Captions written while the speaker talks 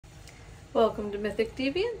Welcome to Mythic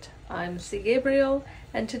Deviant. I'm C. Gabriel,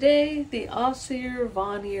 and today the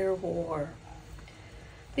Aesir-Vanir War.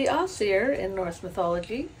 The Aesir in Norse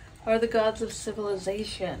mythology are the gods of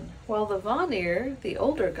civilization, while the Vanir, the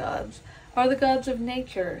older gods, are the gods of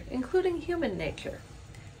nature, including human nature.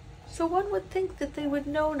 So one would think that they would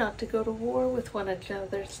know not to go to war with one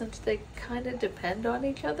another since they kind of depend on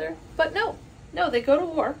each other. But no, they go to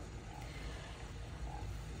war.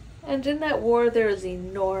 And in that war there is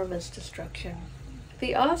enormous destruction.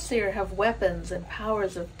 The Aesir have weapons and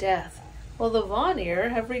powers of death, while the Vanir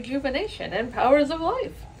have rejuvenation and powers of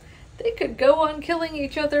life. They could go on killing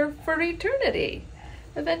each other for eternity.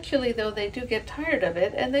 Eventually, though, they do get tired of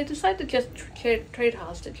it, and they decide to just trade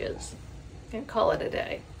hostages and call it a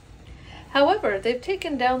day. However, they've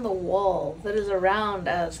taken down the wall that is around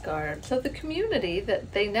Asgard, so the community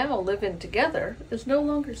that they now live in together is no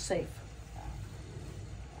longer safe.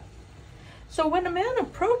 So when a man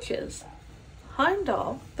approaches,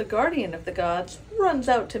 Heimdall, the guardian of the gods, runs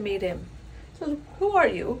out to meet him. Says, "Who are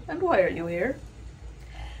you, and why are you here?"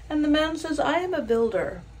 And the man says, "I am a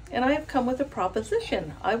builder, and I have come with a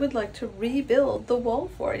proposition. I would like to rebuild the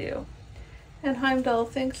wall for you." And Heimdall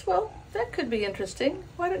thinks, well, that could be interesting.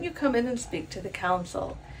 Why don't you come in and speak to the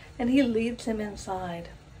council? And he leads him inside.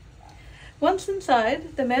 Once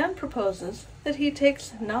inside, the man proposes that he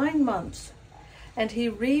takes 9 months and he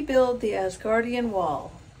rebuild the Asgardian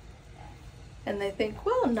wall. And they think,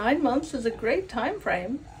 well, 9 months is a great time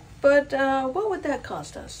frame, but what would that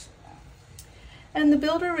cost us? And the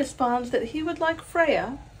builder responds that he would like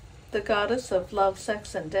Freya, the goddess of love,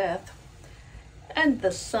 sex, and death, and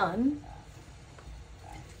the sun,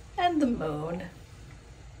 and the moon.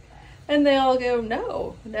 And they all go,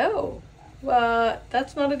 no,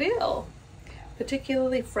 that's not a deal.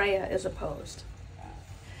 Particularly Freya is opposed.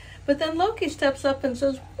 But then Loki steps up and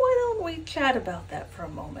says, why don't we chat about that for a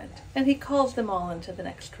moment? And he calls them all into the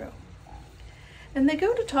next room. And they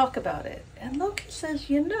go to talk about it. And Loki says,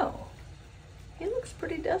 he looks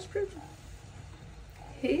pretty desperate.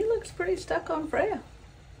 He looks pretty stuck on Freya.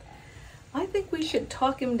 I think we should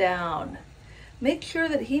talk him down. Make sure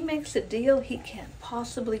that he makes a deal he can't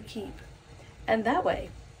possibly keep. And that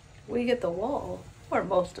way, we get the wall, or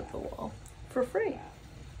most of the wall, for free.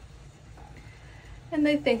 And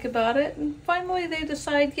they think about it, and finally they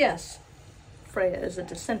decide, yes, Freya is a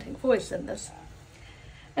dissenting voice in this.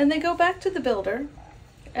 And they go back to the builder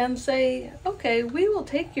and say, okay, we will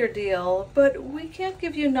take your deal, but we can't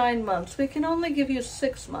give you 9 months. We can only give you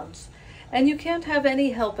 6 months. And you can't have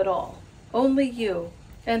any help at all. Only you,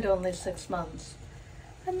 and only 6 months.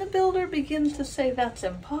 And the builder begins to say that's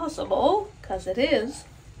impossible, because it is,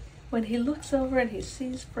 when he looks over and he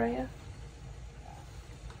sees Freya.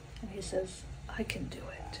 And he says, I can do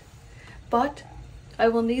it. But I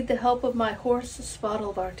will need the help of my horse,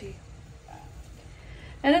 Svadilbarti.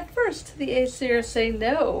 And at first the Aesir say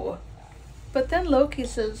no. But then Loki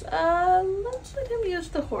says, let's let him use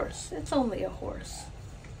the horse. It's only a horse.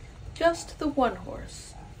 Just the one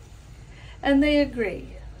horse. And they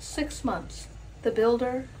agree. 6 months. The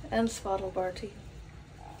builder and Svadilbarti.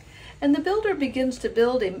 And the builder begins to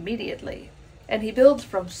build immediately. And he builds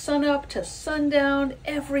from sunup to sundown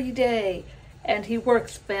every day. And he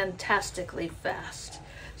works fantastically fast.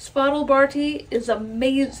 Svadilbarti is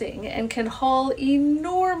amazing and can haul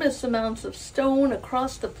enormous amounts of stone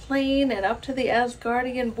across the plain and up to the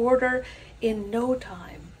Asgardian border in no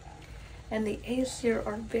time. And the Aesir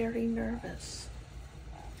are very nervous.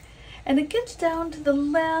 And it gets down to the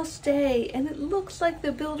last day, and it looks like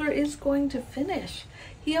the builder is going to finish.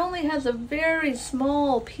 He only has a very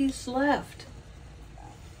small piece left.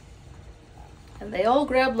 And they all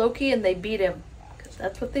grab Loki and they beat him, because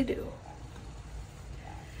that's what they do.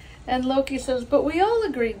 And Loki says, but we all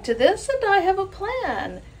agreed to this, and I have a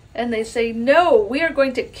plan. And they say, no, we are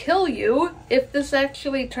going to kill you if this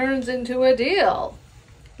actually turns into a deal.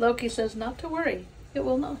 Loki says, not to worry, it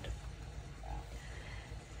will not.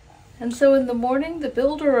 And so in the morning, the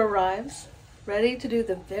builder arrives, ready to do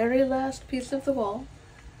the very last piece of the wall,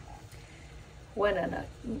 when an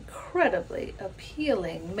incredibly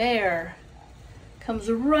appealing mare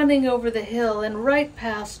comes running over the hill and right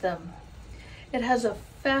past them. It has a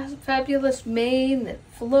fabulous mane that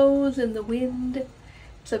flows in the wind.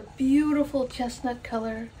 It's a beautiful chestnut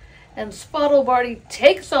color, and Svadilbarti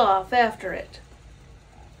takes off after it.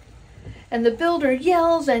 And the builder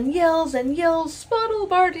yells and yells and yells,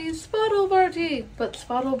 Svadilbarti, Svadilbarti! But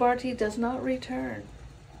Svadilbarti does not return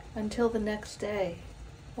until the next day,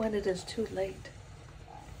 when it is too late.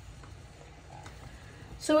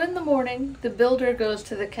 So in the morning, the builder goes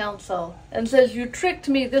to the council and says, you tricked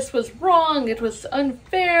me, this was wrong, it was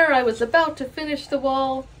unfair, I was about to finish the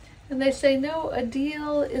wall. And they say, no, a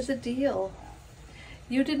deal is a deal.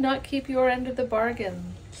 You did not keep your end of the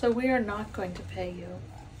bargain, so we are not going to pay you.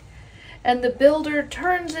 And the builder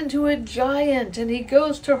turns into a giant, and he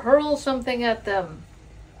goes to hurl something at them.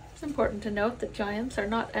 It's important to note that giants are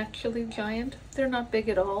not actually giant. They're not big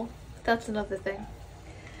at all. But that's another thing.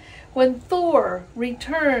 When Thor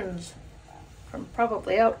returns from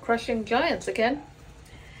probably out crushing giants again,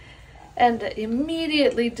 and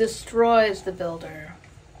immediately destroys the builder.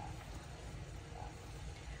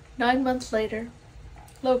 9 months later,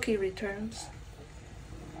 Loki returns.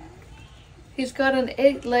 He's got an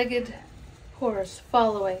 8-legged horse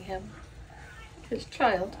following him, his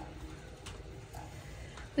child.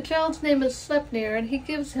 The child's name is Sleipnir, and he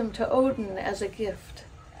gives him to Odin as a gift.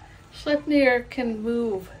 Sleipnir can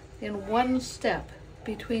move in one step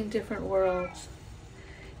between different worlds.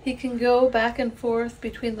 He can go back and forth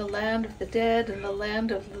between the land of the dead and the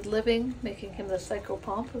land of the living, making him the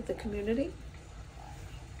psychopomp of the community.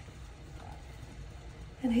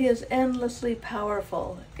 And he is endlessly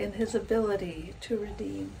powerful in his ability to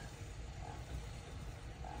redeem.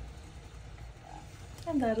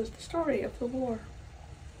 And that is the story of the war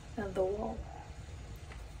and the wall.